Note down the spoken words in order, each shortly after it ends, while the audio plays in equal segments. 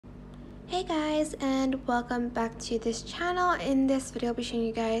Hey guys, and welcome back to this channel. In this video I'll be showing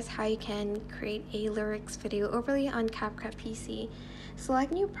you guys how you can create a lyrics video overlay on CapCut PC.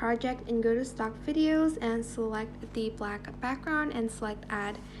 Select new project and go to stock videos and select the black background and select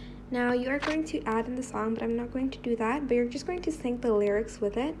add. Now you are going to add in the song, but I'm not going to do that, but you're just going to sync the lyrics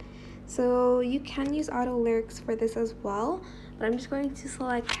with it. So you can use auto lyrics for this as well, but I'm just going to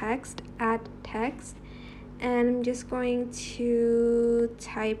select text, add text, and I'm just going to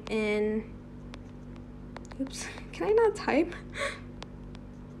type in, oops, can I not type?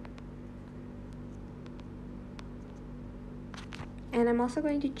 And I'm also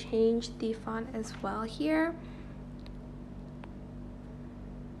going to change the font as well here.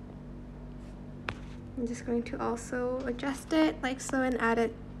 I'm just going to also adjust it like so and add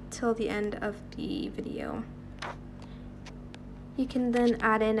it till the end of the video. You can then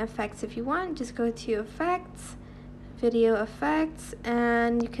add in effects if you want. Just go to effects, video effects,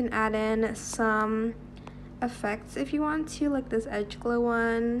 and you can add in some effects if you want to, like this edge glow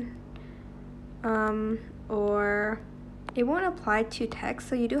one, or it won't apply to text,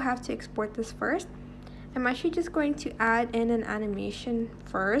 so you do have to export this first. I'm actually just going to add in an animation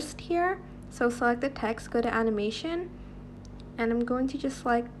first here. So select the text, go to animation, and I'm going to just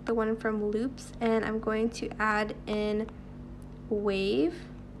select the one from loops, and I'm going to add in wave,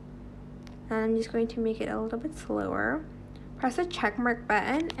 and I'm just going to make it a little bit slower. Press the check mark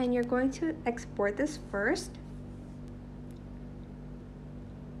button and you're going to export this first.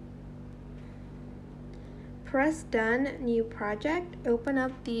 Press done, new project, open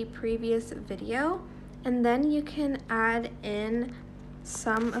up the previous video, and then you can add in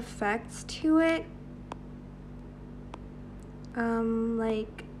some effects to it,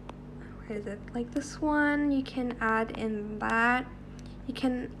 like, where is it, like this one. You can add in that. You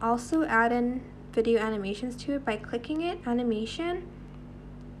can also add in video animations to it by clicking it, animation,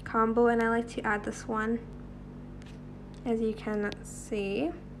 combo, and I like to add this one. As you can see,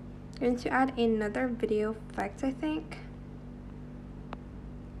 I'm going to add another video effect, I think.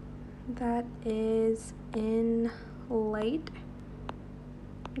 That is in light.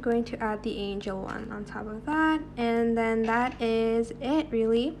 I'm going to add the angel one on top of that, and then that is it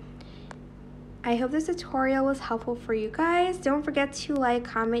really. I hope this tutorial was helpful for you guys. Don't forget to like,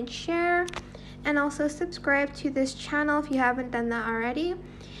 comment, share, and also subscribe to this channel if you haven't done that already.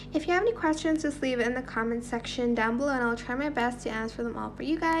 If you have any questions, just leave it in the comment section down below and I'll try my best to answer them all for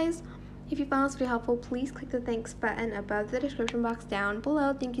you guys. If you found this video helpful, please click the thanks button above the description box down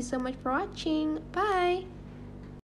below. Thank you so much for watching. Bye!